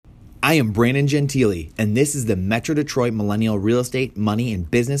I am Brandon Gentili, and this is the Metro Detroit Millennial Real Estate, Money, and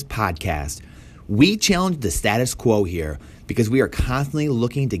Business Podcast. We challenge the status quo here because we are constantly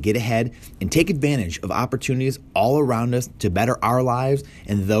looking to get ahead and take advantage of opportunities all around us to better our lives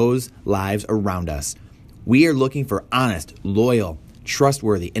and those lives around us. We are looking for honest, loyal,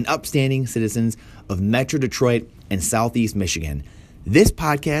 trustworthy, and upstanding citizens of Metro Detroit and Southeast Michigan. This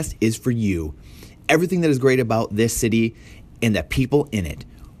podcast is for you. Everything that is great about this city and the people in it.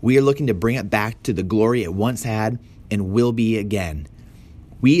 We are looking to bring it back to the glory it once had and will be again.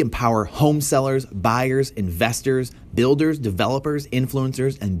 We empower home sellers, buyers, investors, builders, developers,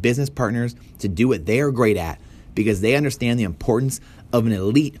 influencers, and business partners to do what they are great at because they understand the importance of an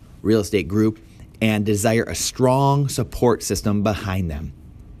elite real estate group and desire a strong support system behind them.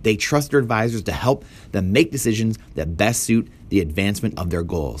 They trust their advisors to help them make decisions that best suit the advancement of their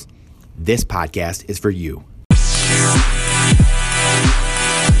goals. This podcast is for you.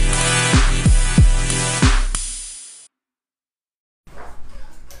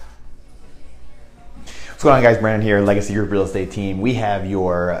 What's going on, guys? Brandon here, Legacy Group Real Estate Team. We have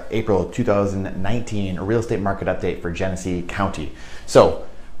your April 2019 real estate market update for Genesee County. So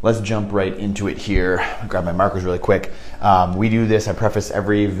let's jump right into it here. I'll grab my markers really quick. We do this, I preface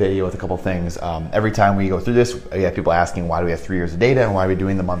every video with a couple things. Every time we go through this, we have people asking why do we have 3 years of data and why are we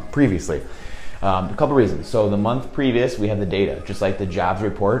doing the month previously. A couple reasons. So the month previous, we have the data, just like the jobs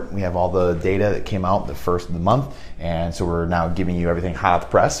report. We have all the data that came out the first of the month, and so we're now giving you everything hot off the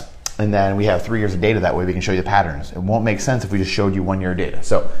press. And then we have 3 years of data, that way we can show you the patterns. It won't make sense if we just showed you 1 year data.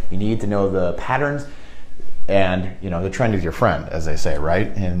 So you need to know the patterns, and the trend is your friend, as they say, right,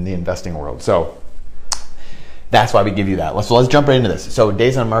 in the investing world. So that's why we give you that. So let's jump right into this. So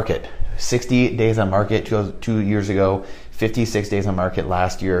days on market, 60 days on market 2 years ago, 56 days on market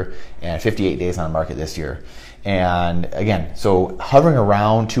last year, and 58 days on market this year. And again, so hovering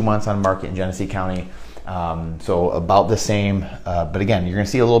around 2 months on market in Genesee County. So about the same, but again, you're going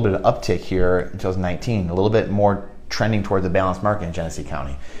to see a little bit of uptick here in 2019, a little bit more trending towards the balanced market in Genesee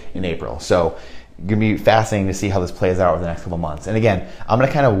County in April. So it's going to be fascinating to see how this plays out over the next couple months. And again, I'm going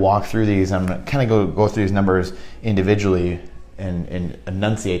to kind of walk through these. I'm going to kind of go through these numbers individually and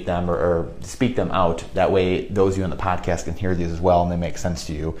enunciate them or speak them out. That way, those of you on the podcast can hear these as well and they make sense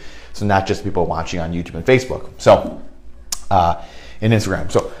to you. So not just people watching on YouTube and Facebook. So, and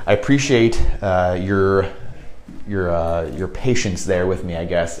Instagram. So I appreciate your patience there with me, I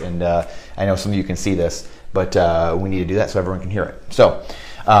guess. And I know some of you can see this, but we need to do that so everyone can hear it. So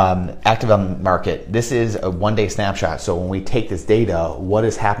active on market. This is a 1 day snapshot. So when we take this data, what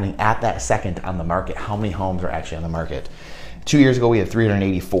is happening at that second on the market? How many homes are actually on the market? 2 years ago, we had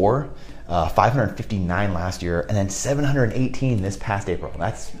 384. 559 last year, and then 718 this past April.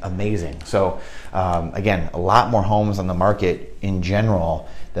 That's amazing. So again, a lot more homes on the market in general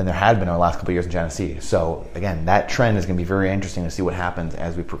than there had been over the last couple of years in Genesee. So again, that trend is going to be very interesting to see what happens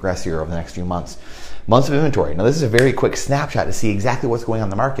as we progress here over the next few months. Months of inventory. Now this is a very quick snapshot to see exactly what's going on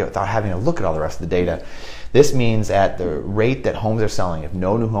in the market without having to look at all the rest of the data. This means at the rate that homes are selling, if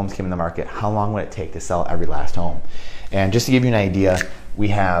no new homes came in the market, how long would it take to sell every last home? And just to give you an idea, we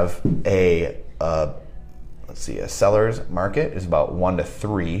have a seller's market is about 1 to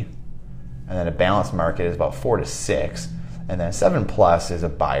 3, and then a balanced market is about 4 to 6, and then 7 plus is a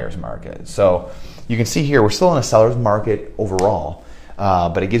buyer's market. So you can see here we're still in a seller's market overall,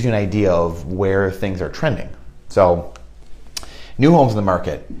 but it gives you an idea of where things are trending. So new homes in the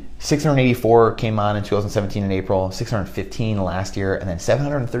market, 684 came on in 2017 in April, 615 last year, and then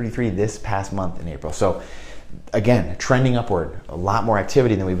 733 this past month in April. So again, trending upward, a lot more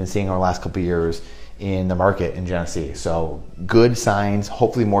activity than we've been seeing over the last couple of years in the market in Genesee. So good signs,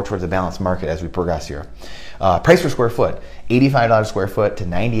 hopefully more towards a balanced market as we progress here. Price per square foot, $85 a square foot to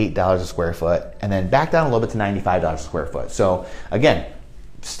 $98 a square foot, and then back down a little bit to $95 a square foot. So again,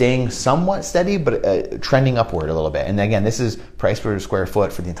 staying somewhat steady, but trending upward a little bit. And again, this is price per square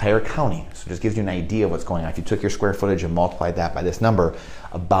foot for the entire county. So it just gives you an idea of what's going on. If you took your square footage and multiplied that by this number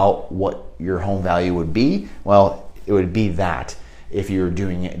about what your home value would be, well, it would be that if you're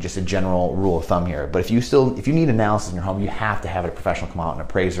doing it, just a general rule of thumb here. But if you need analysis in your home, you have to have a professional come out, an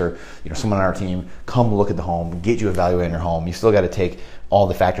appraiser, someone on our team, come look at the home, get you evaluated in your home. You still got to take all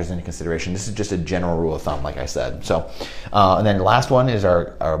the factors into consideration. This is just a general rule of thumb, like I said. So, and then the last one is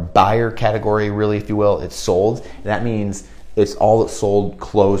our buyer category, really, if you will. It's sold. That means it's all sold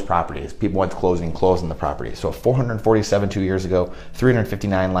closed properties. People went to closing on the property. So 447 2 years ago,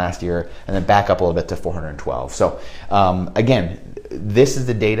 359 last year, and then back up a little bit to 412. So again, this is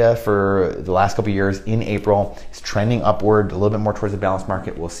the data for the last couple of years in April. It's trending upward a little bit more towards the balanced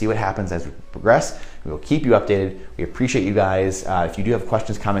market. We'll see what happens as we progress. We will keep you updated. We appreciate you guys. If you do have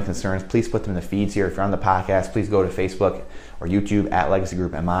questions, comments, concerns, please put them in the feeds here. If you're on the podcast, please go to Facebook or YouTube at Legacy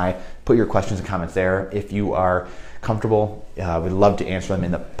Group MI. Put your questions and comments there. If you are comfortable, we'd love to answer them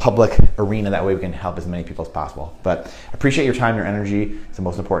in the public arena. That way we can help as many people as possible. But appreciate your time, your energy. It's the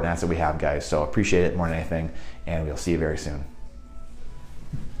most important asset we have, guys. So appreciate it more than anything, and we'll see you very soon.